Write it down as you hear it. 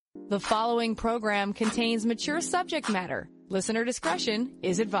The following program contains mature subject matter. Listener discretion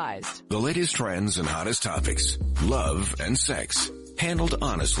is advised. The latest trends and hottest topics, love and sex, handled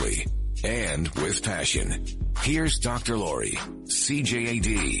honestly and with passion. Here's Dr. Lori,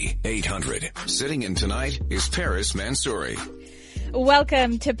 CJAD 800. Sitting in tonight is Paris Mansouri.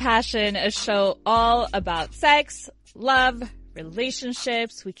 Welcome to Passion, a show all about sex, love,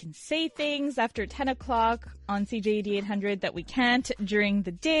 relationships. We can say things after 10 o'clock on CJAD 800 that we can't during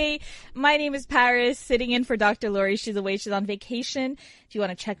the day. My name is Paris, sitting in for Dr. Lori. She's away. She's on vacation. If you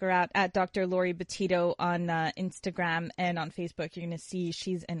want to check her out at Dr. Lori Betito on Instagram and on Facebook, you're going to see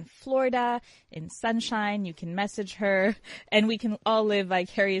she's in Florida, in sunshine. You can message her, and we can all live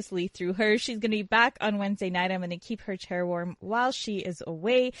vicariously through her. She's going to be back on Wednesday night. I'm going to keep her chair warm while she is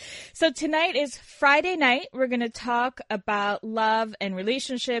away. So tonight is Friday night. We're going to talk about love and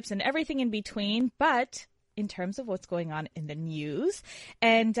relationships and everything in between, but in terms of what's going on in the news.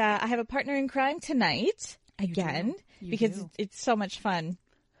 And I have a partner in crime tonight, again, because it's so much fun.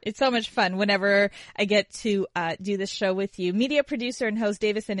 It's so much fun whenever I get to do this show with you. Media producer and host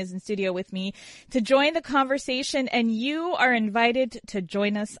Davison is in studio with me to join the conversation, and you are invited to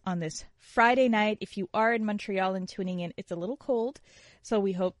join us on this Friday night. If you are in Montreal and tuning in, it's a little cold, so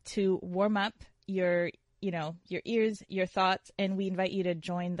we hope to warm up your ears, your thoughts, and we invite you to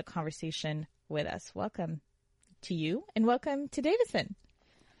join the conversation with us. Welcome to you, and welcome to Davison.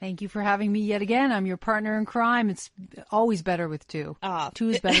 Thank you for having me yet again. I'm your partner in crime. It's always better with two.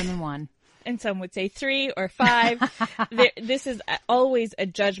 Two is better than one. And some would say 3 or 5. This is always a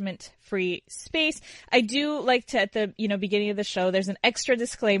judgment-free space. I do like to, at the beginning of the show, there's an extra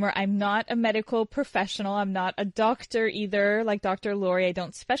disclaimer. I'm not a medical professional. I'm not a doctor either, like Dr. Lori. I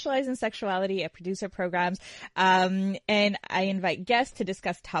don't specialize in sexuality. I produce our programs. And I invite guests to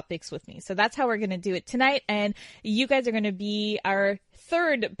discuss topics with me. So that's how we're going to do it tonight. And you guys are going to be our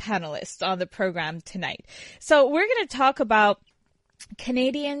third panelist on the program tonight. So we're going to talk about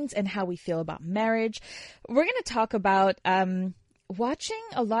Canadians and how we feel about marriage. We're going to talk about watching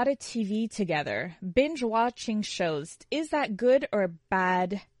a lot of TV together, binge watching shows. Is that good or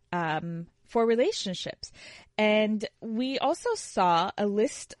bad for relationships? And we also saw a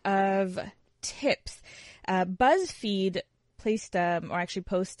list of tips. BuzzFeed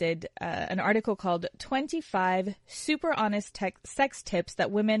posted an article called 25 Super Honest Sex Tips That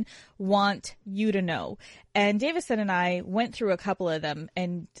Women Want You to Know. And Davison and I went through a couple of them,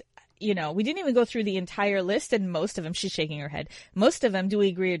 and we didn't even go through the entire list, and most of them, she's shaking her head, most of them, do we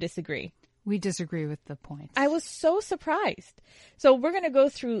agree or disagree? We disagree with the points. I was so surprised. So we're going to go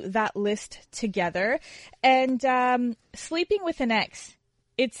through that list together. And sleeping with an ex,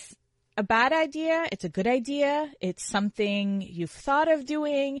 it's a bad idea. It's a good idea. It's something you've thought of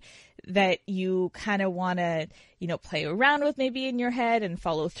doing that you kind of want to, play around with maybe in your head and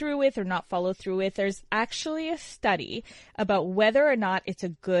follow through with or not follow through with. There's actually a study about whether or not it's a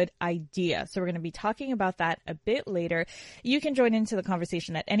good idea. So we're going to be talking about that a bit later. You can join into the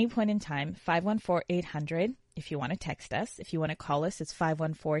conversation at any point in time, 514-800. If you want to text us, if you want to call us, it's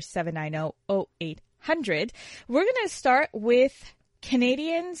 514-790-0800. We're going to start with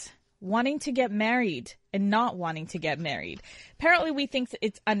Canadians wanting to get married and not wanting to get married. Apparently, we think that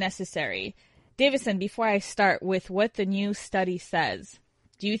it's unnecessary. Davison, before I start with what the new study says,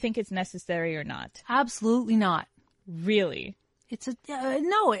 do you think it's necessary or not? Absolutely not. Really? It's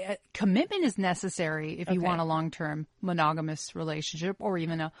no, commitment is necessary if you want a long-term monogamous relationship or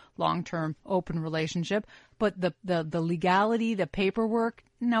even a long-term open relationship. But the legality, the paperwork,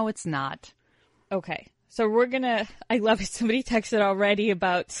 no, it's not. Okay. So I love it. Somebody texted already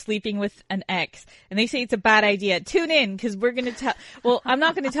about sleeping with an ex, and they say it's a bad idea. Tune in, because we're going to I'm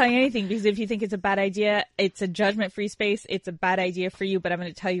not going to tell you anything, because if you think it's a bad idea, it's a judgment-free space. It's a bad idea for you, but I'm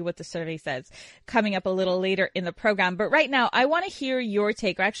going to tell you what the survey says coming up a little later in the program. But right now, I want to hear your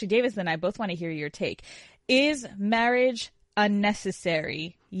take, or actually, Davis and I both want to hear your take. Is marriage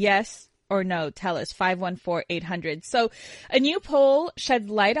unnecessary? Yes or no? Tell us, 514-800. So a new poll shed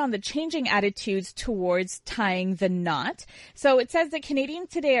light on the changing attitudes towards tying the knot. So it says that Canadians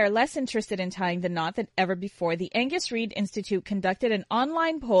today are less interested in tying the knot than ever before. The Angus Reid Institute conducted an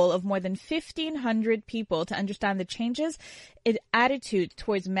online poll of more than 1,500 people to understand the changes in attitude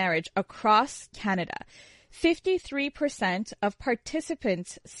towards marriage across Canada. 53% of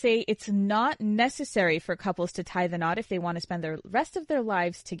participants say it's not necessary for couples to tie the knot if they want to spend the rest of their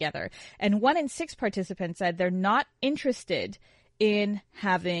lives together. And 1 in 6 participants said they're not interested in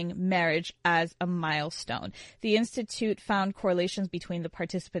having marriage as a milestone. The Institute found correlations between the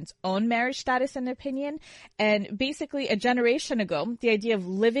participants' own marriage status and opinion. And basically, a generation ago, the idea of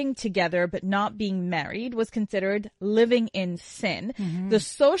living together but not being married was considered living in sin. Mm-hmm. The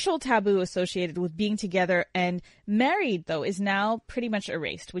social taboo associated with being together and married, though, is now pretty much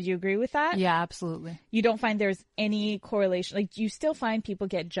erased. Would you agree with that? Yeah, absolutely. You don't find there's any correlation? Like, you still find people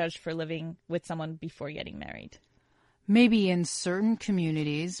get judged for living with someone before getting married? Maybe in certain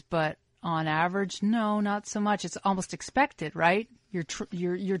communities, but on average, no, not so much. It's almost expected, right?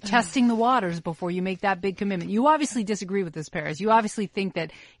 You're testing the waters before you make that big commitment. You obviously disagree with this, Paris. You obviously think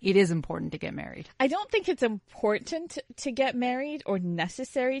that it is important to get married. I don't think it's important to get married or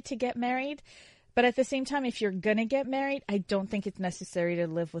necessary to get married. But at the same time, if you're going to get married, I don't think it's necessary to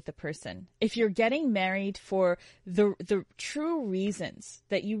live with the person. If you're getting married for the true reasons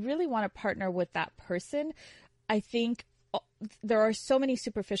that you really want to partner with that person, I think there are so many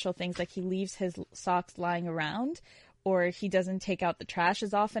superficial things, like he leaves his socks lying around, or he doesn't take out the trash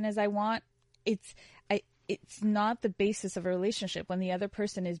as often as I want. It's not the basis of a relationship when the other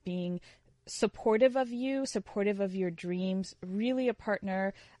person is being supportive of you, supportive of your dreams, really a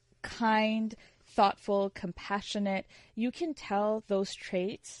partner, kind, thoughtful, compassionate. You can tell those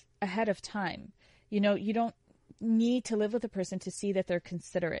traits ahead of time. You know, you don't need to live with a person to see that they're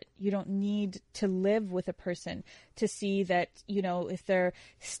considerate. You don't need to live with a person to see that, you know, if they're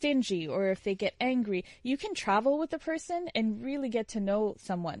stingy or if they get angry. You can travel with a person and really get to know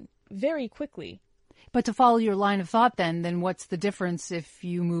someone very quickly. But to follow your line of thought then what's the difference if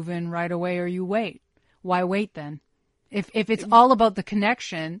you move in right away or you wait? Why wait then? If it's all about the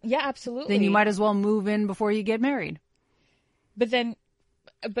connection, yeah, absolutely, then you might as well move in before you get married. But then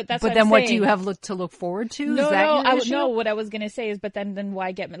what do you have to look forward to? No, Is that your issue? No. What I was going to say is, but then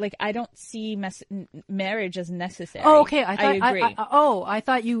why get like? I don't see marriage as necessary. Oh, okay. I agree. I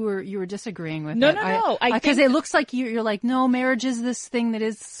thought you were disagreeing with No. Because it looks like you're like, no, marriage is this thing that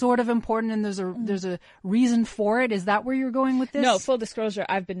is sort of important, and there's a reason for it. Is that where you're going with this? No. Full disclosure,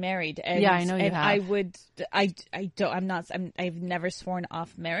 I've been married. And, yeah, I know you have. I've never sworn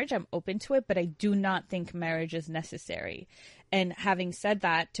off marriage. I'm open to it, but I do not think marriage is necessary. And having said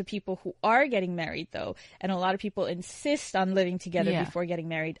that, to people who are getting married, though, and a lot of people insist on living together before getting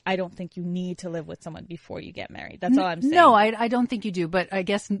married, I don't think you need to live with someone before you get married. That's all I'm saying. No, I don't think you do. But I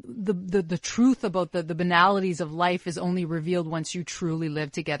guess the truth about the banalities of life is only revealed once you truly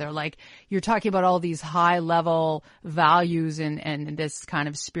live together. Like, you're talking about all these high-level values and this kind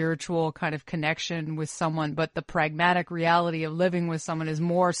of spiritual kind of connection with someone, but the pragmatic reality of living with someone is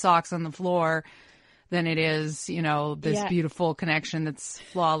more socks on the floor than it is, you know, this beautiful connection that's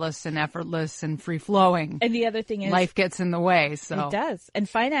flawless and effortless and free-flowing. And the other thing is, life gets in the way. So it does. And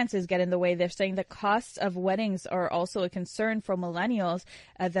finances get in the way. They're saying the costs of weddings are also a concern for millennials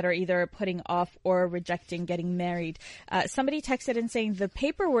that are either putting off or rejecting getting married. Somebody texted in saying the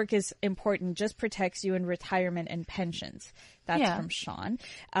paperwork is important, just protects you in retirement and pensions. That's from Sean.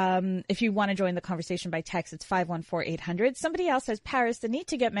 If you want to join the conversation by text, it's 514-800. Somebody else says, Paris, the need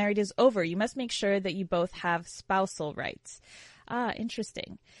to get married is over. You must make sure that you both have spousal rights.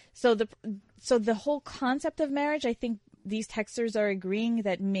 Interesting. So the whole concept of marriage, I think these texters are agreeing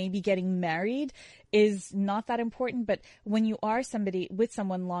that maybe getting married is not that important. But when you are with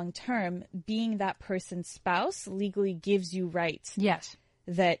someone long term, being that person's spouse legally gives you rights. Yes.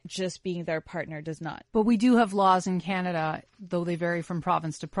 That just being their partner does not. But we do have laws in Canada, though they vary from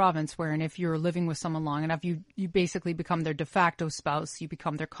province to province, wherein if you're living with someone long enough, you basically become their de facto spouse, you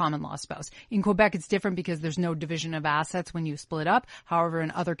become their common law spouse. In Quebec, it's different because there's no division of assets when you split up. However,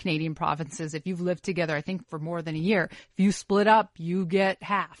 in other Canadian provinces, if you've lived together, I think for more than a year, if you split up, you get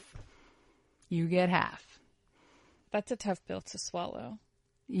half. You get half. That's a tough pill to swallow.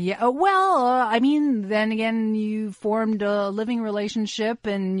 Yeah, well, I mean, then again, you formed a living relationship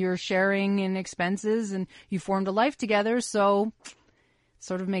and you're sharing in expenses and you formed a life together, so it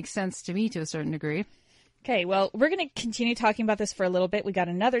sort of makes sense to me to a certain degree. Okay, well, we're going to continue talking about this for a little bit. We got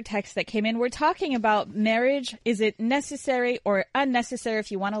another text that came in. We're talking about marriage. Is it necessary or unnecessary?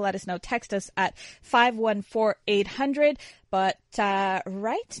 If you want to let us know, text us at 514-800. But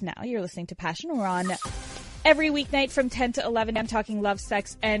right now, you're listening to Passion. We're on every weeknight from 10 to 11. I'm talking love,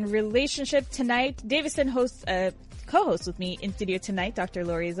 sex, and relationship. Tonight, Davison co-hosts with me in studio tonight. Dr.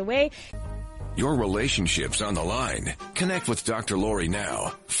 Laurie is away. Your relationship's on the line. Connect with Dr. Laurie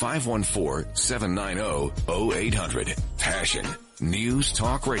now. 514-790-0800. Passion. News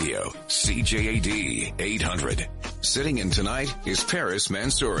Talk Radio. CJAD 800. Sitting in tonight is Paris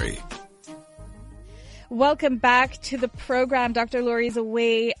Mansouri. Welcome back to the program. Dr. Lori is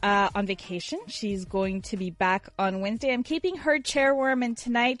away on vacation. She's going to be back on Wednesday. I'm keeping her chair warm, and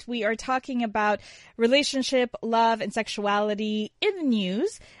tonight we are talking about relationship, love, and sexuality in the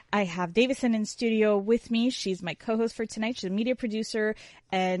news. I have Davison in studio with me. She's my co-host for tonight. She's a media producer,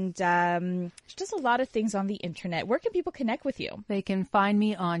 and she does a lot of things on the internet. Where can people connect with you? They can find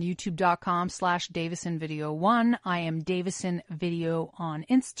me on youtube.com/DavisonVideo1. I am Davison Video on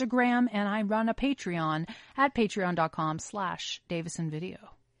Instagram, and I run a Patreon at patreon.com/DavisonVideo.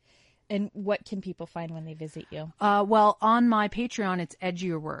 And what can people find when they visit you? Well, on my Patreon, it's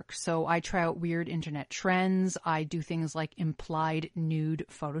edgier work. So I try out weird internet trends. I do things like implied nude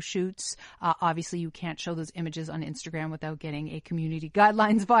photo shoots. Obviously, you can't show those images on Instagram without getting a community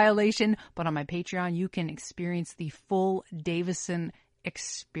guidelines violation. But on my Patreon, you can experience the full Davison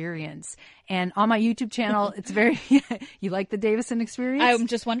experience. And on my YouTube channel, it's very... You like the Davison experience? I'm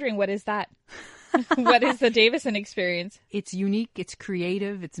just wondering, what is that? What is the Davison experience? It's unique, it's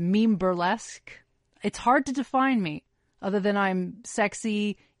creative, it's meme burlesque. It's hard to define me, other than I'm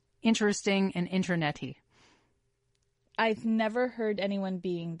sexy, interesting, and internet-y. I've never heard anyone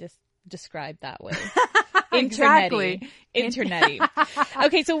being described that way. Exactly. Internet-y.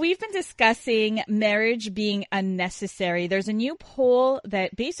 Okay, so we've been discussing marriage being unnecessary. There's a new poll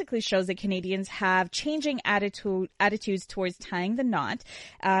that basically shows that Canadians have changing attitudes towards tying the knot.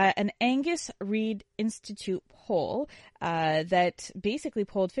 An Angus Reid Institute poll that basically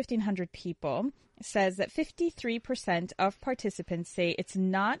polled 1,500 people says that 53% of participants say it's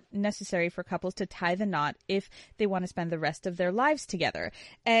not necessary for couples to tie the knot if they want to spend the rest of their lives together.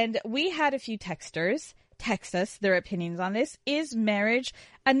 And we had a few texters text us their opinions on this. Is marriage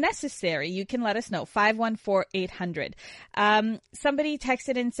unnecessary? You can let us know. 514-800. Somebody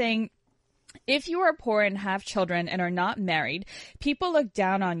texted in saying, if you are poor and have children and are not married, people look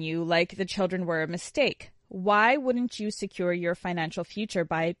down on you like the children were a mistake. Why wouldn't you secure your financial future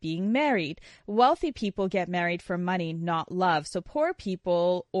by being married? Wealthy people get married for money, not love. So poor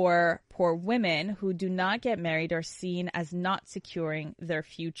people or poor women who do not get married are seen as not securing their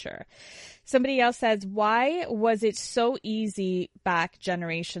future. Somebody else says, why was it so easy back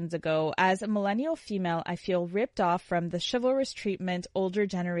generations ago? As a millennial female, I feel ripped off from the chivalrous treatment older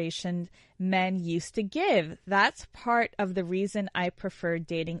generation men used to give. That's part of the reason I prefer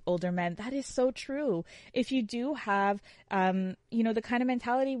dating older men. That is so true. If you do have, the kind of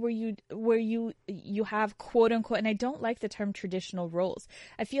mentality where you have quote unquote, and I don't like the term traditional roles.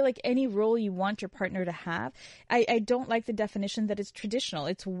 I feel like any role you want your partner to have, I don't like the definition that it's traditional.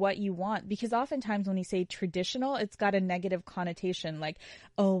 It's what you want, because oftentimes when you say traditional, it's got a negative connotation, like,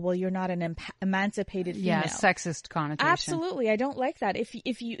 oh, well, you're not an emancipated female. Yeah, sexist connotation. Absolutely. I don't like that.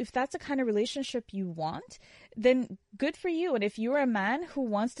 If that's a kind of relationship you want, then good for you. And if you're a man who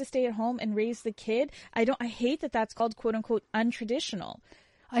wants to stay at home and raise the kid, I hate that that's called quote unquote untraditional.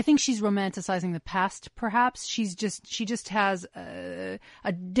 I think she's romanticizing the past, perhaps. She just has a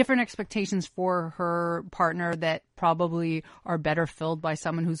different expectations for her partner that probably are better filled by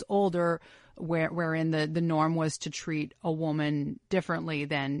someone who's older, wherein the norm was to treat a woman differently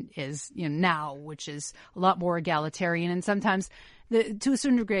than is now, which is a lot more egalitarian. And sometimes, to a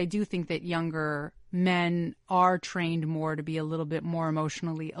certain degree, I do think that younger men are trained more to be a little bit more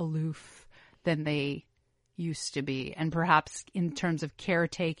emotionally aloof than they used to be, and perhaps in terms of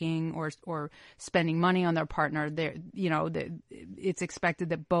caretaking or spending money on their partner, it's expected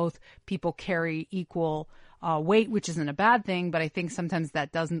that both people carry equal weight, which isn't a bad thing, but I think sometimes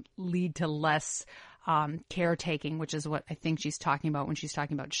that doesn't lead to less caretaking, which is what I think she's talking about when she's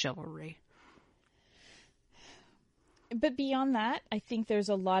talking about chivalry. But beyond that, I think there's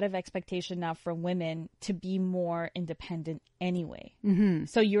a lot of expectation now for women to be more independent anyway. Mm-hmm.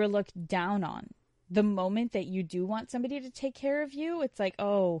 So you're looked down on. The moment that you do want somebody to take care of you, it's like,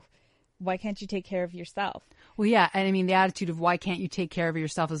 oh, why can't you take care of yourself? Well, yeah. And I mean, the attitude of why can't you take care of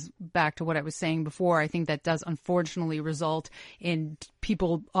yourself is back to what I was saying before. I think that does unfortunately result in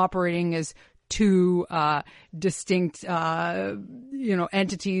people operating as two distinct,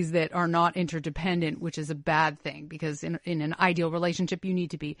 entities that are not interdependent, which is a bad thing, because in an ideal relationship, you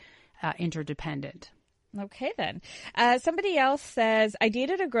need to be interdependent. Okay, then. Somebody else says, I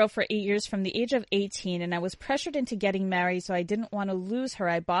dated a girl for 8 years from the age of 18, and I was pressured into getting married, so I didn't want to lose her.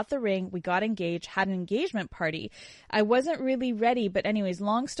 I bought the ring. We got engaged, had an engagement party. I wasn't really ready, but anyways,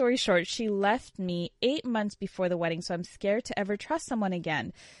 long story short, she left me 8 months before the wedding, so I'm scared to ever trust someone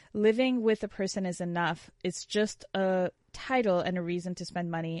again. Living with a person is enough. It's just a title and a reason to spend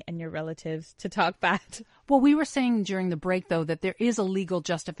money and your relatives to talk bad. Well, we were saying during the break, though, that there is a legal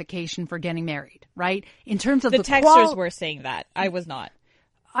justification for getting married, right? In terms of the texters were saying that. I was not.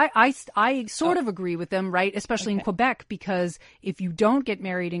 I sort of agree with them, right? Especially in Quebec, because if you don't get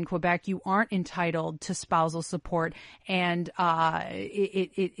married in Quebec, you aren't entitled to spousal support, and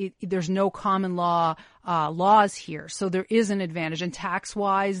there's no common law laws here, so there is an advantage. And tax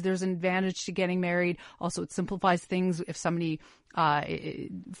wise, there's an advantage to getting married. Also, it simplifies things if somebody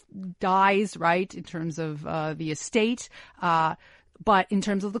dies, right, in terms of the estate. But in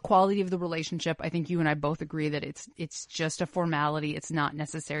terms of the quality of the relationship, I think you and I both agree that it's just a formality. It's not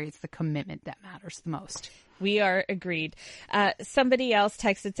necessary. It's the commitment that matters the most. We are agreed. Somebody else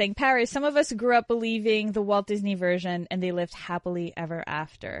texted saying, Paris, some of us grew up believing the Walt Disney version and they lived happily ever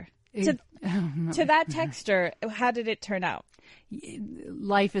after. To that texter, how did it turn out?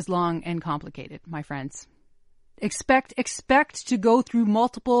 Life is long and complicated, my friends. Expect to go through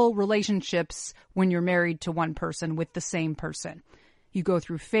multiple relationships when you're married to one person with the same person. You go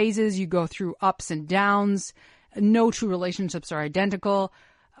through phases, you go through ups and downs. No two relationships are identical.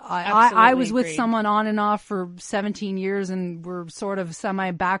 I was with someone on and off for 17 years and we're sort of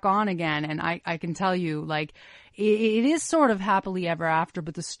semi back on again. And I can tell you, like, it is sort of happily ever after,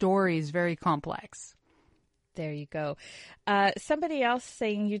 but the story is very complex. There you go. Somebody else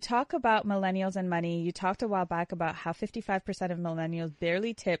saying, you talk about millennials and money. You talked a while back about how 55% of millennials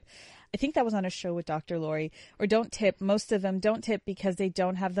barely tip. I think that was on a show with Dr. Lori. Or don't tip. Most of them don't tip because they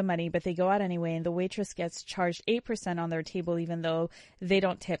don't have the money, but they go out anyway, and the waitress gets charged 8% on their table even though they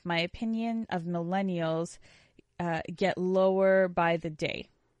don't tip. My opinion of millennials get lower by the day.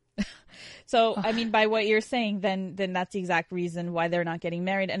 So, I mean, by what you're saying, then that's the exact reason why they're not getting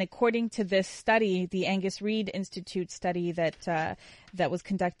married. And according to this study, the Angus Reid Institute study that was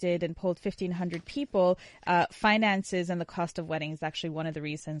conducted and polled 1,500 people, finances and the cost of weddings is actually one of the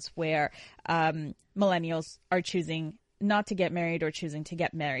reasons where millennials are choosing not to get married or choosing to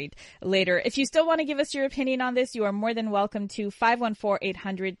get married later. If you still want to give us your opinion on this, you are more than welcome to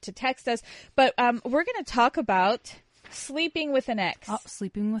 514-800 to text us. But we're going to talk about sleeping with an ex. Oh,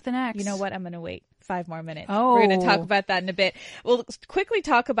 sleeping with an ex. You know what? I'm going to wait 5 more minutes. Oh. We're going to talk about that in a bit. We'll quickly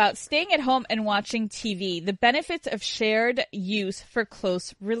talk about staying at home and watching TV, the benefits of shared use for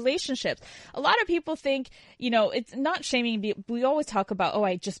close relationships. A lot of people think, it's not shaming. We always talk about,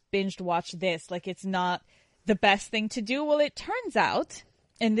 I just binged watched this. Like, it's not the best thing to do. Well, it turns out,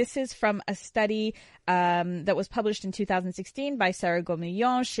 and this is from a study that was published in 2016 by Sarah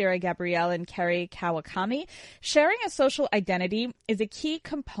Gomillon, Shira Gabrielle, and Kerry Kawakami. Sharing a social identity is a key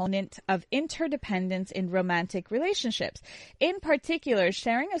component of interdependence in romantic relationships. In particular,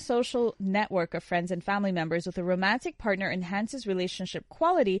 sharing a social network of friends and family members with a romantic partner enhances relationship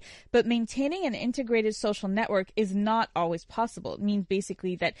quality, but maintaining an integrated social network is not always possible. It means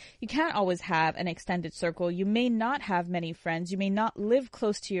basically that you can't always have an extended circle. You may not have many friends. You may not live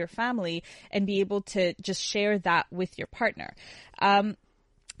close to your family and be able to just share that with your partner. And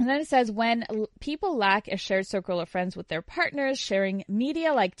then it says, when people lack a shared circle of friends with their partners, sharing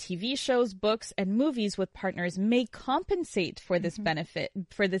media like TV shows, books, and movies with partners may compensate for this benefit,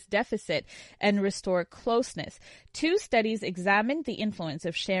 for this deficit, and restore closeness. 2 studies examined the influence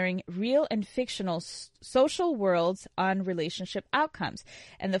of sharing real and fictional social worlds on relationship outcomes.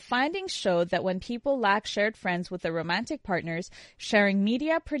 And the findings showed that when people lack shared friends with their romantic partners, sharing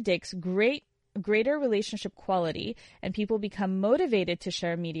media predicts greater relationship quality, and people become motivated to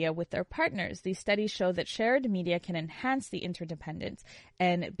share media with their partners. These studies show that shared media can enhance the interdependence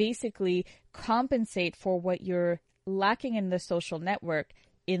and basically compensate for what you're lacking in the social network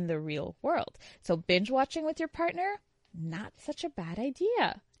in the real world. So binge watching with your partner, not such a bad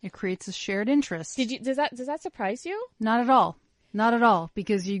idea. It creates a shared interest. Does that surprise you? Not at all. Not at all,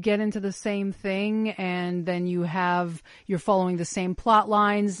 because you get into the same thing and then you're following the same plot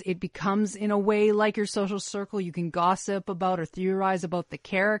lines. It becomes, in a way, like your social circle. You can gossip about or theorize about the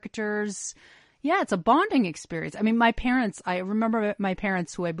characters. Yeah, it's a bonding experience. I mean, I remember my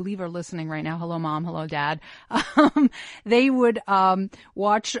parents, who I believe are listening right now. Hello, Mom. Hello, Dad. They would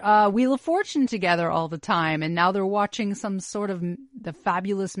watch Wheel of Fortune together all the time. And now they're watching some sort of The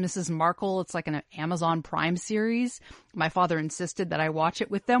Fabulous Mrs. Markle. It's like an Amazon Prime series. My father insisted that I watch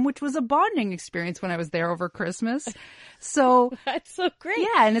it with them, which was a bonding experience when I was there over Christmas. So that's so great.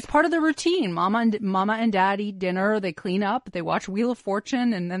 Yeah, and it's part of the routine. Mama and Dad eat dinner. They clean up. They watch Wheel of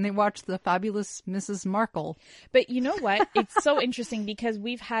Fortune, and then they watch The Fabulous Mrs. Markle. But you know what? It's so interesting because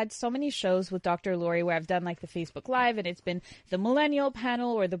we've had so many shows with Dr. Lori where I've done like the Facebook Live, and it's been the Millennial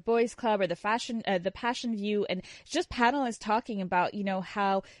Panel or the Boys Club or the Passion View, and just panelists talking about,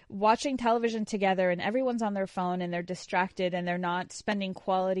 how watching television together and everyone's on their phone and they're distracted and they're not spending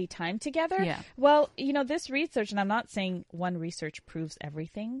quality time together. Yeah. Well, this research, and I'm not saying one research proves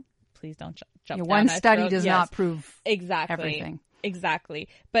everything. please don't jump Yeah, down one our study throat. does Yes. not prove Exactly. everything. Exactly.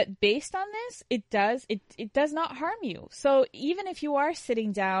 But based on this, it does not harm you. So even if you are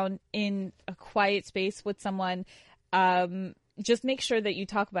sitting down in a quiet space with someone, just make sure that you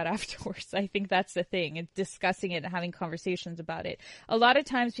talk about it afterwards. I think that's the thing. It's discussing it and having conversations about it. A lot of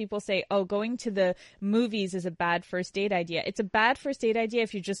times people say, oh, going to the movies is a bad first date idea. It's a bad first date idea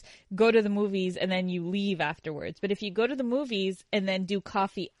if you just go to the movies and then you leave afterwards. But if you go to the movies and then do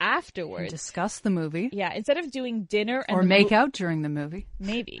coffee afterwards. Discuss the movie. Yeah, instead of doing dinner and or make out during the movie.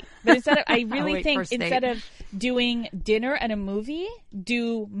 Maybe. But instead of, I really wait, think first date. instead of doing dinner and a movie,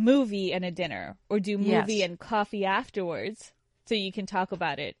 do movie and a dinner, or do movie Yes. and coffee afterwards so you can talk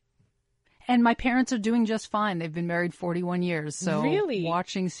about it. And my parents are doing just fine. They've been married 41 years. So Really?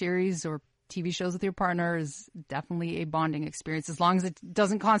 watching series or TV shows with your partner is definitely a bonding experience as long as it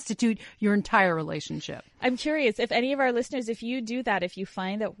doesn't constitute your entire relationship. I'm curious if any of our listeners, if you do that, if you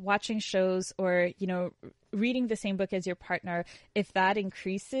find that watching shows or, reading the same book as your partner, if that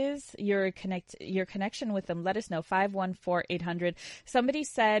increases your connection with them, let us know. 514-800. Somebody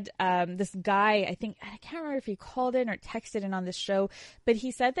said, this guy, I can't remember if he called in or texted in on this show, but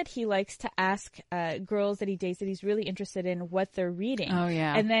he said that he likes to ask girls that he dates that he's really interested in what they're reading. Oh,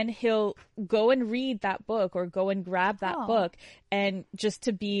 yeah. And then he'll go and read that book or go and grab that book, and just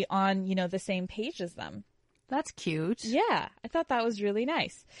to be on, the same page as them. That's cute. Yeah, I thought that was really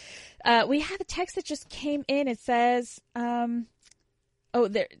nice. We have a text that just came in. It says, I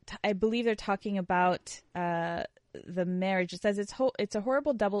believe they're talking about the marriage. It says it's a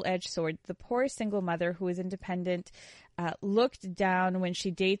horrible double-edged sword. The poor single mother who is independent, looked down when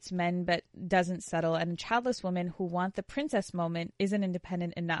she dates men but doesn't settle, and a childless woman who wants the princess moment isn't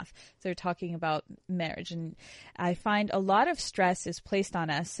independent enough. So they're talking about marriage, and I find a lot of stress is placed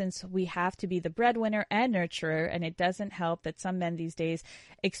on us since we have to be the breadwinner and nurturer, and it doesn't help that some men these days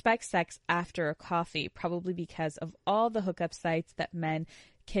expect sex after a coffee, probably because of all the hookup sites that men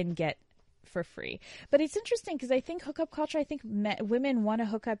can get for free. But it's interesting because I think hookup culture, I think women want to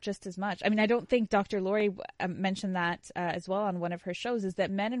hook up just as much. I mean, I don't think Dr. Lori mentioned that as well on one of her shows, is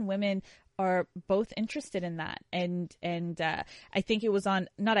that men and women are both interested in that. And I think it was on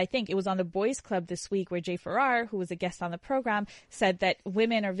the Boys Club this week where Jay Farrar, who was a guest on the program, said that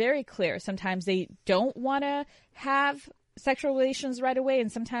women are very clear. Sometimes they don't want to have sexual relations right away,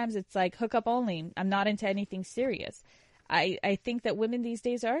 and sometimes it's like hookup only. I'm not into anything serious. I think that women these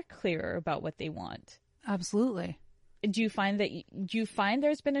days are clearer about what they want. Absolutely. Do you find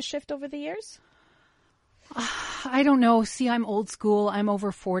there's been a shift over the years? I don't know. See, I'm old school. I'm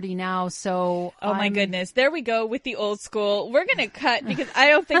over 40 now, so Oh my goodness. There we go with the old school. We're going to cut because I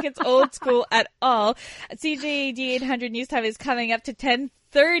don't think it's old school at all. CJAD 800 News Time is coming up to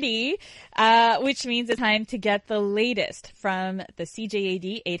 10:30, which means it's time to get the latest from the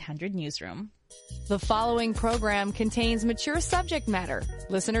CJAD 800 newsroom. The following program contains mature subject matter.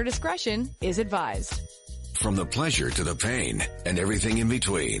 Listener discretion is advised. From the pleasure to the pain and everything in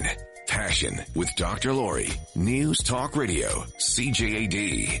between. Passion with Dr. Lori. News Talk Radio.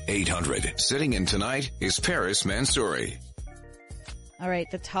 CJAD 800. Sitting in tonight is Paris Mansouri. All right,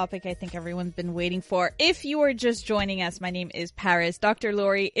 the topic I think everyone's been waiting for. If you are just joining us, my name is Paris. Dr.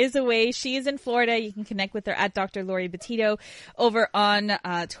 Lori is away. She is in Florida. You can connect with her at Dr. Lori Betito over on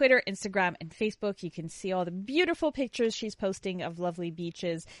Twitter, Instagram, and Facebook. You can see all the beautiful pictures she's posting of lovely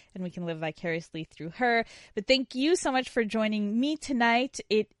beaches, and we can live vicariously through her. But thank you so much for joining me tonight.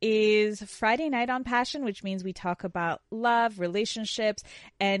 It is Friday night on Passion, which means we talk about love, relationships,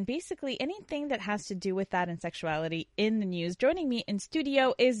 and basically anything that has to do with that and sexuality in the news. Joining me in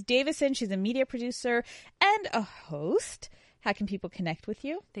studio is Davison. She's a media producer and a host. How can people connect with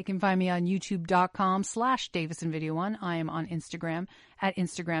you? They can find me on youtube.com/DavisonVideo1. I am on Instagram at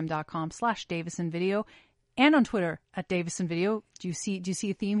instagram.com/DavisonVideo and on Twitter at DavisonVideo. Do you see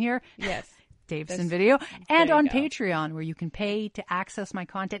a theme here? Yes. Davison Video, and you on go. Patreon, where you can pay to access my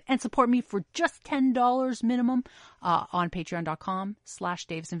content and support me for just $10 minimum on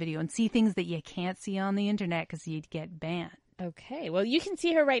patreon.com/DavisonVideo, and see things that you can't see on the internet because you'd get banned. Okay. Well, you can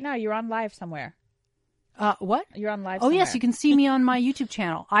see her right now. You're on live somewhere. What? You're on live Oh, somewhere. yes, you can see me on my YouTube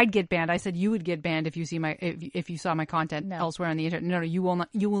channel. I'd get banned. I said you would get banned if you see my if you saw my content elsewhere on the internet. No, you will not.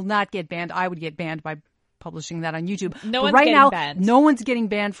 You will not get banned. I would get banned by publishing that on YouTube. No but one's right getting now, banned. no one's getting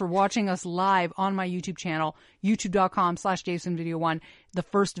banned for watching us live on my YouTube channel, youtube.com/DavisonVideo1. The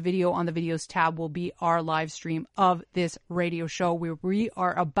first video on the videos tab will be our live stream of this radio show where we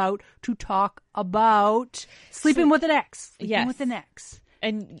are about to talk about sleeping with an ex. Sleeping Yes. with an ex.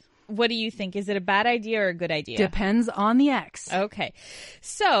 And What do you think? Is it a bad idea or a good idea? Depends on the ex. Okay.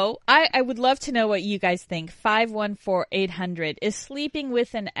 So I would love to know what you guys think. 514-800. Is sleeping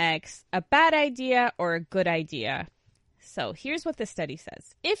with an ex a bad idea or a good idea? So here's what the study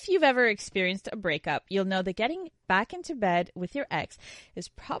says. If you've ever experienced a breakup, you'll know that getting back into bed with your ex is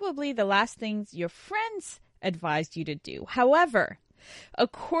probably the last things your friends advised you to do. However,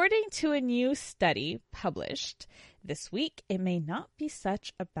 according to a new study published this week, it may not be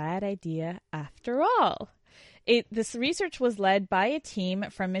such a bad idea after all. This research was led by a team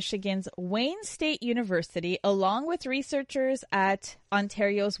from Michigan's Wayne State University, along with researchers at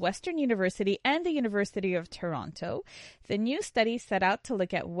Ontario's Western University and the University of Toronto. The new study set out to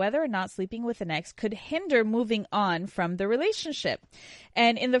look at whether or not sleeping with an ex could hinder moving on from the relationship.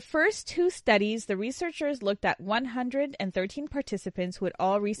 And in the first two studies, the researchers looked at 113 participants who had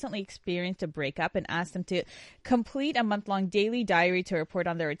all recently experienced a breakup and asked them to complete a month-long daily diary to report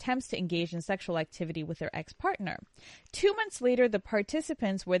on their attempts to engage in sexual activity with their ex-partner. 2 months later, the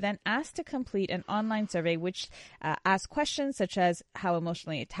participants were then asked to complete an online survey which asked questions such as how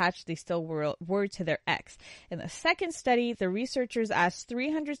emotionally attached they still were to their ex. In the second study, the researchers asked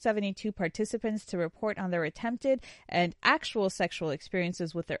 372 participants to report on their attempted and actual sexual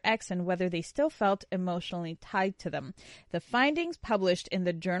experiences with their ex and whether they still felt emotionally tied to them. The findings published in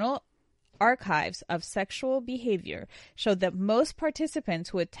the journal Archives of Sexual Behavior showed that most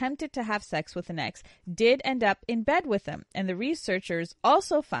participants who attempted to have sex with an ex did end up in bed with them. And the researchers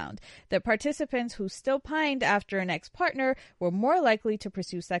also found that participants who still pined after an ex-partner were more likely to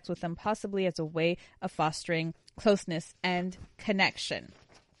pursue sex with them, possibly as a way of fostering closeness and connection.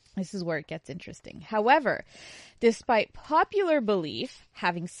 This is where it gets interesting. However, despite popular belief,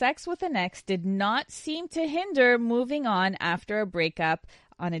 having sex with an ex did not seem to hinder moving on after a breakup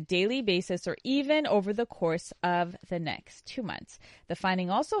on a daily basis or even over the course of the next 2 months. The finding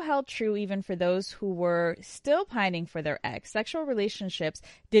also held true even for those who were still pining for their ex. Sexual relationships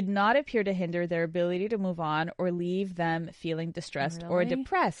did not appear to hinder their ability to move on or leave them feeling distressed or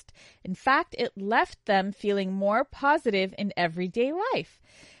depressed. In fact, it left them feeling more positive in everyday life.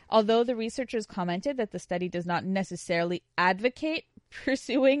 Although the researchers commented that the study does not necessarily advocate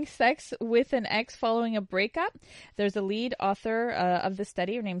pursuing sex with an ex following a breakup, there's a lead author of the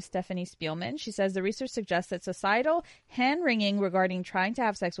study. Her name's Stephanie Spielman. She says the research suggests that societal hand-wringing regarding trying to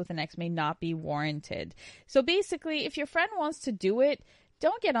have sex with an ex may not be warranted. So basically, if your friend wants to do it,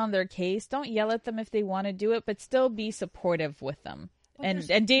 don't get on their case. Don't yell at them if they want to do it, but still be supportive with them.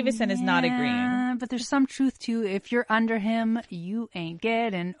 And Davison is not agreeing. But there's some truth to if you're under him, you ain't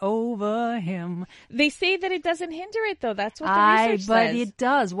getting over him. They say that it doesn't hinder it, though. That's what the research says. But it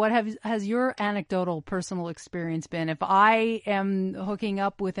does. What has your anecdotal personal experience been? If I am hooking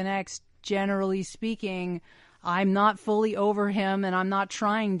up with an ex, generally speaking, I'm not fully over him and I'm not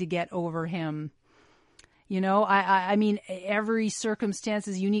trying to get over him. You know, I mean, every circumstance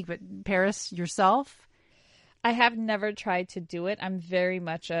is unique. But Paris, yourself? I have never tried to do it. I'm very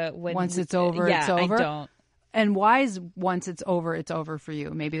much once it's over, it's over. I don't. And why is once it's over for you?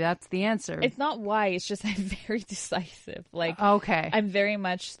 Maybe that's the answer. It's not why. It's just I'm very decisive. Like, okay, I'm very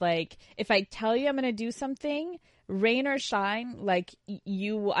much like, if I tell you I'm going to do something, rain or shine, like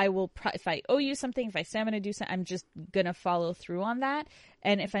I will. If I owe you something, if I say I'm going to do something, I'm just going to follow through on that.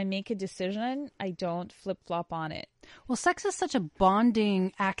 And if I make a decision, I don't flip-flop on it. Well, sex is such a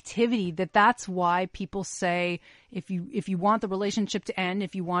bonding activity that's why people say if you want the relationship to end,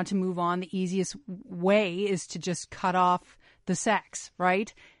 if you want to move on, the easiest way is to just cut off the sex,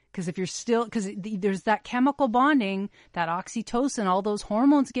 right? Because there's that chemical bonding, that oxytocin, all those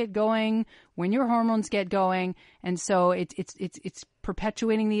hormones get going when your hormones get going, and so it's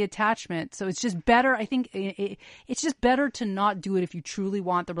perpetuating the attachment. So it's just better. I think it's just better to not do it if you truly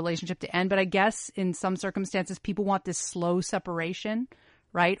want the relationship to end. But I guess in some circumstances, people want this slow separation,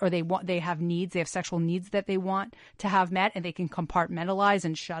 right? Or they have needs, they have sexual needs that they want to have met, and they can compartmentalize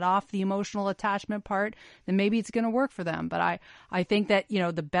and shut off the emotional attachment part. Then maybe it's going to work for them. But I think that, you know,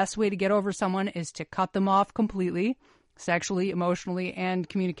 the best way to get over someone is to cut them off completely, sexually, emotionally, and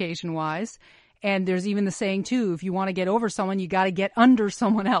communication wise. And there's even the saying too, if you want to get over someone, you got to get under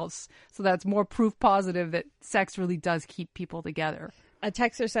someone else. So that's more proof positive that sex really does keep people together. A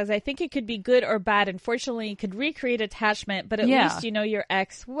texter says, I think it could be good or bad. Unfortunately, it could recreate attachment, but at least you know your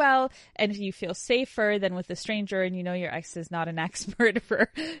ex well, and if you feel safer than with a stranger and you know your ex is not an axe murderer.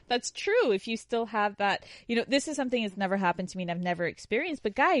 That's true. If you still have that, you know, this is something that's never happened to me and I've never experienced.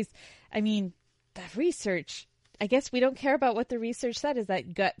 But guys, I mean, that research, I guess we don't care about what the research said, is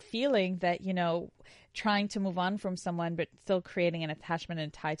that gut feeling that, trying to move on from someone but still creating an attachment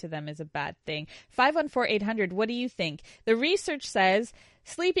and tie to them is a bad thing. 514-800, what do you think? The research says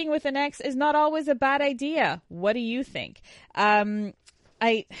sleeping with an ex is not always a bad idea. What do you think? And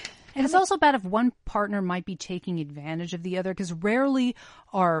it's also bad if one partner might be taking advantage of the other, because rarely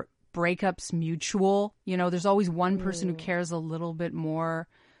are breakups mutual. There's always one person who cares a little bit more,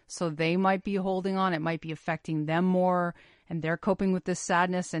 so they might be holding on. It might be affecting them more, and they're coping with this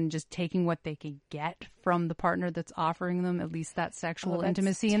sadness and just taking what they can get from the partner that's offering them at least that sexual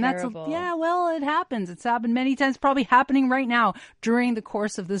intimacy. Terrible. And it happens. It's happened many times, probably happening right now during the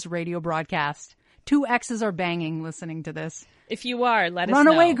course of this radio broadcast. 2 exes are banging listening to this. If you are, let us know. Run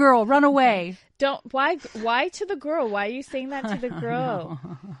away, girl. Run away. Why to the girl? Why are you saying that to the girl?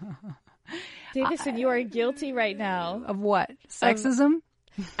 Davison, you are guilty right now. Of what? Sexism?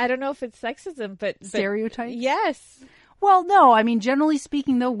 I don't know if it's sexism, but stereotypes? Yes. Well, no. I mean, generally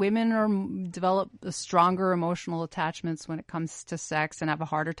speaking, though, women develop stronger emotional attachments when it comes to sex and have a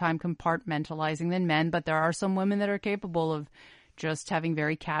harder time compartmentalizing than men. But there are some women that are capable of just having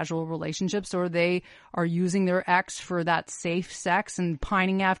very casual relationships, or they are using their ex for that safe sex and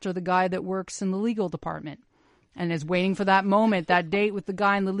pining after the guy that works in the legal department and is waiting for that moment, that date with the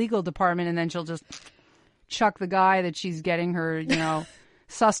guy in the legal department, and then she'll just chuck the guy that she's getting her,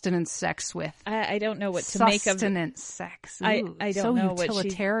 sustenance sex with. I don't know what to make of sustenance sex. Ooh, I don't so know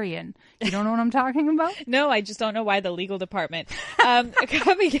utilitarian. You don't know what I'm talking about? No, I just don't know why the legal department.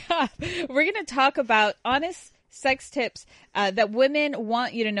 Coming up, we're going to talk about honest sex tips that women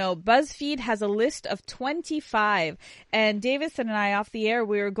want you to know. BuzzFeed has a list of 25, and Davison and I, off the air,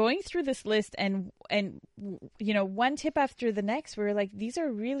 we were going through this list, and one tip after the next, we were like, these are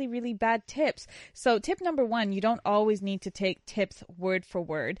really, really bad tips. So tip number 1, you don't always need to take tips word for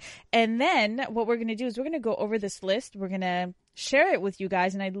word. And then what we're going to do is we're going to go over this list. We're going to share it with you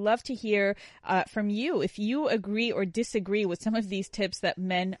guys, and I'd love to hear from you if you agree or disagree with some of these tips that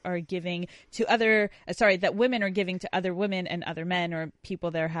men are giving to that women are giving to other women and other men or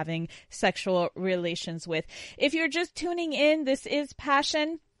people they're having sexual relations with. If you're just tuning in, this is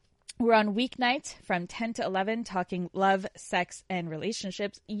Passion. We're on weeknights from 10 to 11 talking love, sex, and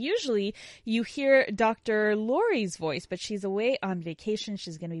relationships. Usually you hear Dr. Lori's voice, but she's away on vacation.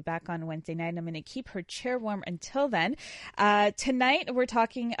 She's going to be back on Wednesday night. I'm going to keep her chair warm until then. Tonight we're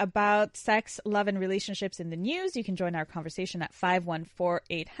talking about sex, love, and relationships in the news. You can join our conversation at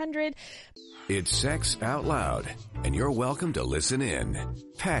 514-800. It's Sex Out Loud, and you're welcome to listen in.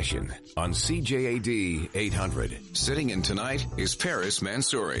 Passion on CJAD 800. Sitting in tonight is Paris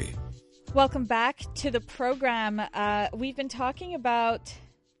Mansouri. Welcome back to the program. We've been talking about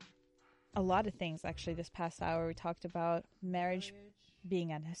a lot of things, actually, this past hour. We talked about marriage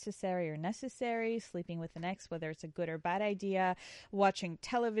being unnecessary or necessary, sleeping with an ex, whether it's a good or bad idea, watching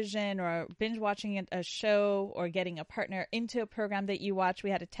television or binge watching a show, or getting a partner into a program that you watch.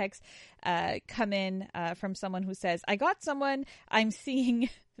 We had a text come in from someone who says, I got someone I'm seeing.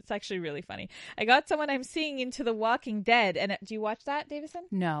 It's actually really funny. I got someone I'm seeing into The Walking Dead. And do you watch that, Davison?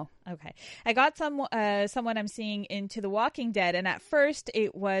 No. Okay. I got someone I'm seeing into The Walking Dead. And at first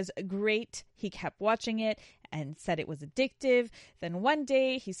it was great. He kept watching it and said it was addictive. Then one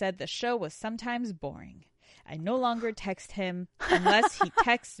day he said the show was sometimes boring. I no longer text him unless he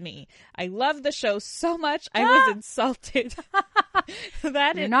texts me. I love the show so much I was insulted.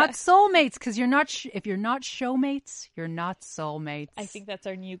 You're not soulmates, because if you're not showmates, you're not soulmates. I think that's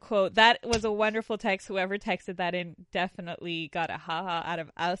our new quote. That was a wonderful text. Whoever texted that in definitely got a ha-ha out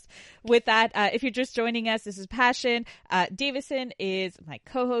of us. With that, if you're just joining us, this is Passion. Davison is my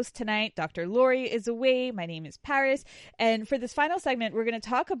co-host tonight. Dr. Lori is away. My name is Paris. And for this final segment, we're going to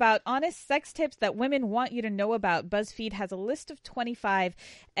talk about honest sex tips that women want you to know about. BuzzFeed has a list of 25,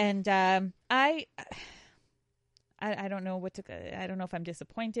 and I don't know I don't know if I'm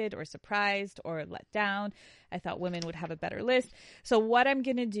disappointed or surprised or let down. I thought women would have a better list. So what I'm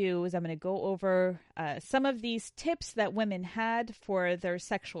going to do is I'm going to go over some of these tips that women had for their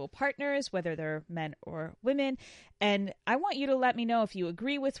sexual partners, whether they're men or women. And I want you to let me know if you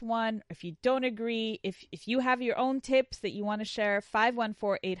agree with one, if you don't agree, if you have your own tips that you want to share.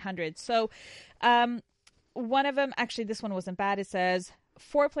 514-800. So one of them, actually, this one wasn't bad. It says,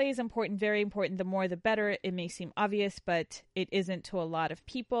 foreplay is important, very important. The more, the better. It may seem obvious, but it isn't to a lot of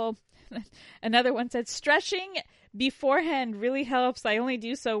people. Another one said, stretching beforehand really helps. I only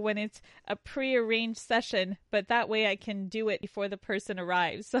do so when it's a prearranged session, but that way I can do it before the person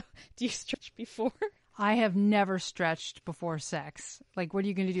arrives. So do you stretch before? I have never stretched before sex. Like, what are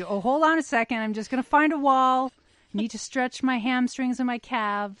you going to do? Oh, hold on a second. I'm just going to find a wall. Need to stretch my hamstrings and my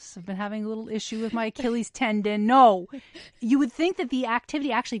calves. I've been having a little issue with my Achilles tendon. No. You would think that the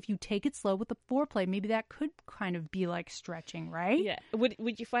activity, actually, if you take it slow with the foreplay, maybe that could kind of be like stretching, right? Yeah.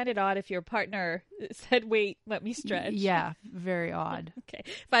 Would you find it odd if your partner said, wait, let me stretch? Yeah, very odd. Okay.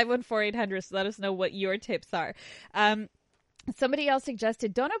 514-800, so let us know what your tips are. Somebody else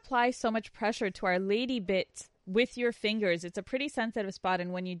suggested, don't apply so much pressure to our lady bits with your fingers. It's a pretty sensitive spot,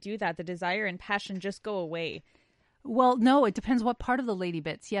 and when you do that, the desire and passion just go away. Well, no, it depends what part of the lady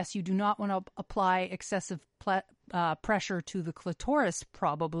bits. Yes, you do not want to apply excessive pressure to the clitoris,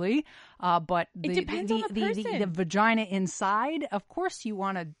 probably. But it depends on the person. The vagina inside, of course, you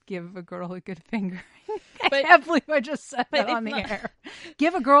want to give a girl a good fingering. But, I can't believe I just said that on the air.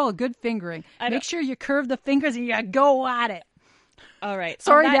 Give a girl a good fingering. Make sure you curve the fingers and you go at it. All right.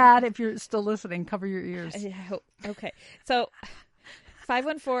 Sorry, Dad, if you're still listening, cover your ears. Okay. So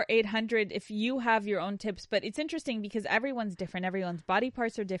 514-800 if you have your own tips, but it's interesting because everyone's different. Everyone's body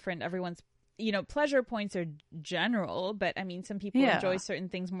parts are different. Everyone's, pleasure points are general, but I mean, some people enjoy certain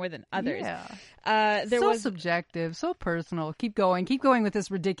things more than others. Yeah. Subjective, so personal. Keep going with this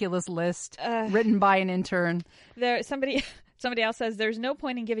ridiculous list written by an intern. Somebody else says there's no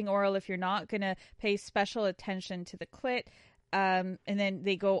point in giving oral if you're not going to pay special attention to the clit. And then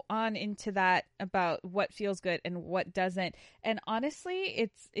they go on into that about what feels good and what doesn't. And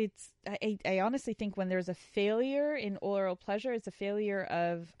honestly, I honestly think when there's a failure in oral pleasure, it's a failure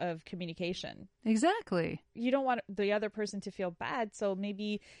of communication. Exactly. You don't want the other person to feel bad. So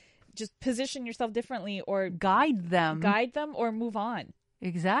maybe just position yourself differently or guide them or move on.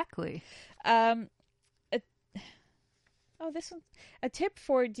 Exactly. This one's a tip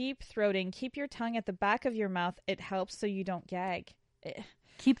for deep throating. Keep your tongue at the back of your mouth. It helps so you don't gag.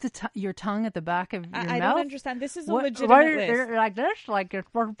 Keep your tongue at the back of your mouth? I don't understand. This is a legitimate list. Like this? Like you're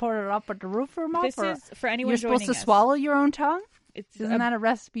supposed to put it up at the roof of your mouth? This is for anyone you're supposed to swallow your own tongue? Isn't that a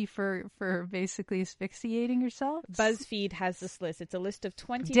recipe for basically asphyxiating yourself? BuzzFeed has this list. It's a list of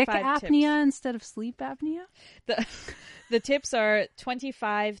 25 Dick tips. apnea instead of sleep apnea? The tips are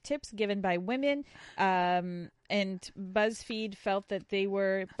 25 tips given by women. And BuzzFeed felt that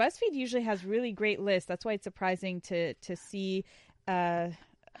BuzzFeed usually has really great lists. That's why it's surprising to see,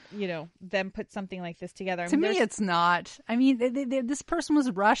 them put something like this together. To me, it's not. I mean, this person was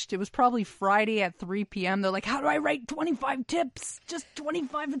rushed. It was probably Friday at 3 p.m. They're like, how do I write 25 tips? Just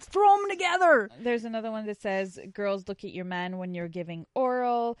 25. Let's throw them together. There's another one that says, girls, look at your man when you're giving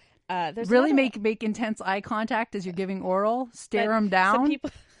oral. Really make intense eye contact as you're giving oral. Stare them down.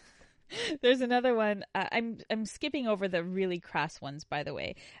 There's another one. I'm skipping over the really crass ones, by the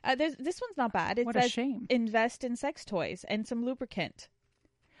way. This one's not bad. It says, a shame. Invest in sex toys and some lubricant.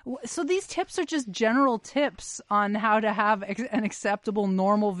 So these tips are just general tips on how to have an acceptable,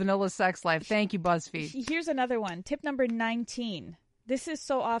 normal, vanilla sex life. Thank you, BuzzFeed. Here's another one. Tip number 19. This is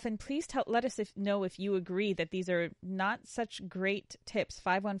so often. Please let us know if you agree that these are not such great tips.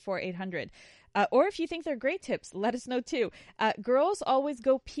 514-800. Or if you think they're great tips, let us know too. Girls always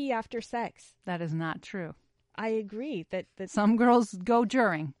go pee after sex. That is not true. I agree that some girls go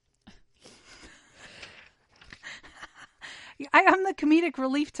during. I'm the comedic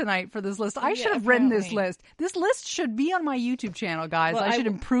relief tonight for this list. I should have written this list. This list should be on my YouTube channel, guys. Well, I should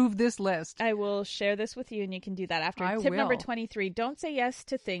improve this list. I will share this with you, and you can do that after. Tip number 23, don't say yes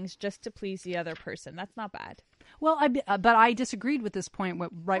to things just to please the other person. That's not bad. Well, but I disagreed with this point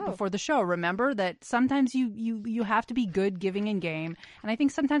before the show. Remember that sometimes you have to be good giving and game. And I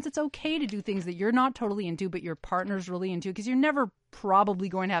think sometimes it's okay to do things that you're not totally into, but your partner's really into, because you're never probably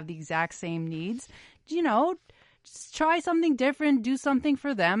going to have the exact same needs. Just try something different, do something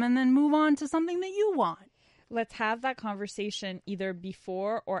for them, and then move on to something that you want. Let's have that conversation either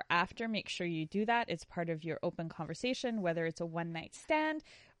before or after. Make sure you do that. It's part of your open conversation, whether it's a one-night stand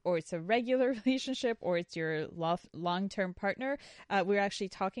or it's a regular relationship, or it's your long-term partner. We were actually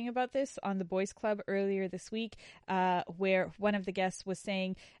talking about this on the Boys Club earlier this week, where one of the guests was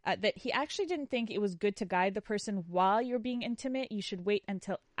saying that he actually didn't think it was good to guide the person while you're being intimate. You should wait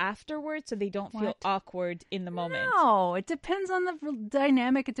until afterwards so they don't feel awkward in the moment. No, it depends on the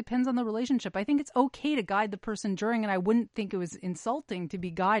dynamic. It depends on the relationship. I think it's okay to guide the person during, and I wouldn't think it was insulting to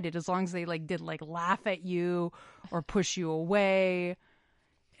be guided as long as they did laugh at you or push you away.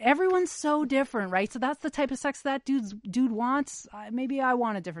 Everyone's so different, right? So that's the type of sex that dude wants. Maybe I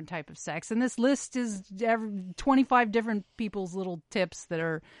want a different type of sex. And this list is 25 different people's little tips that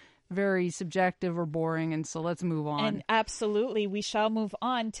are very subjective or boring. And so let's move on. And absolutely, we shall move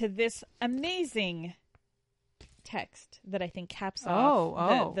on to this amazing text that I think caps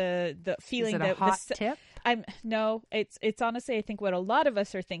off the feeling. Is it a hot tip? No, it's honestly, I think what a lot of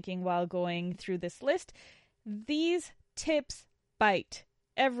us are thinking while going through this list. these tips bite.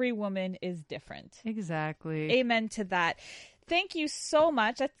 Every woman is different. Exactly. Amen to that. Thank you so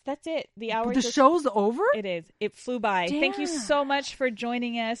much. That's it. The hour. The show's over? It is. It flew by. Damn. Thank you so much for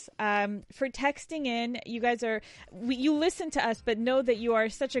joining us, for texting in. You guys you listen to us, but know that you are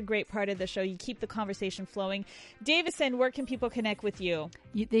such a great part of the show. You keep the conversation flowing. Davison, where can people connect with you?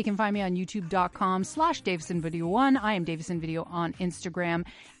 They can find me on youtube.com/DavisonVideo1. I am Davison Video on Instagram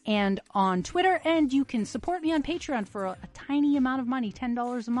and on Twitter. And you can support me on Patreon for a tiny amount of money,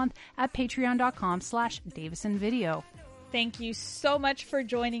 $10 a month at patreon.com/DavisonVideo. Thank you so much for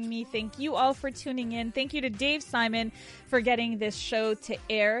joining me. Thank you all for tuning in. Thank you to Dave Simon for getting this show to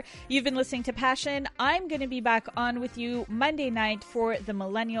air. You've been listening to Passion. I'm going to be back on with you Monday night for the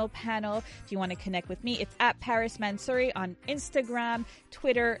Millennial Panel. If you want to connect with me, it's at Paris Mansouri on Instagram,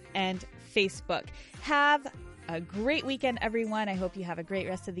 Twitter, and Facebook. Have a great weekend, everyone. I hope you have a great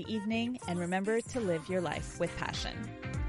rest of the evening. And remember to live your life with passion.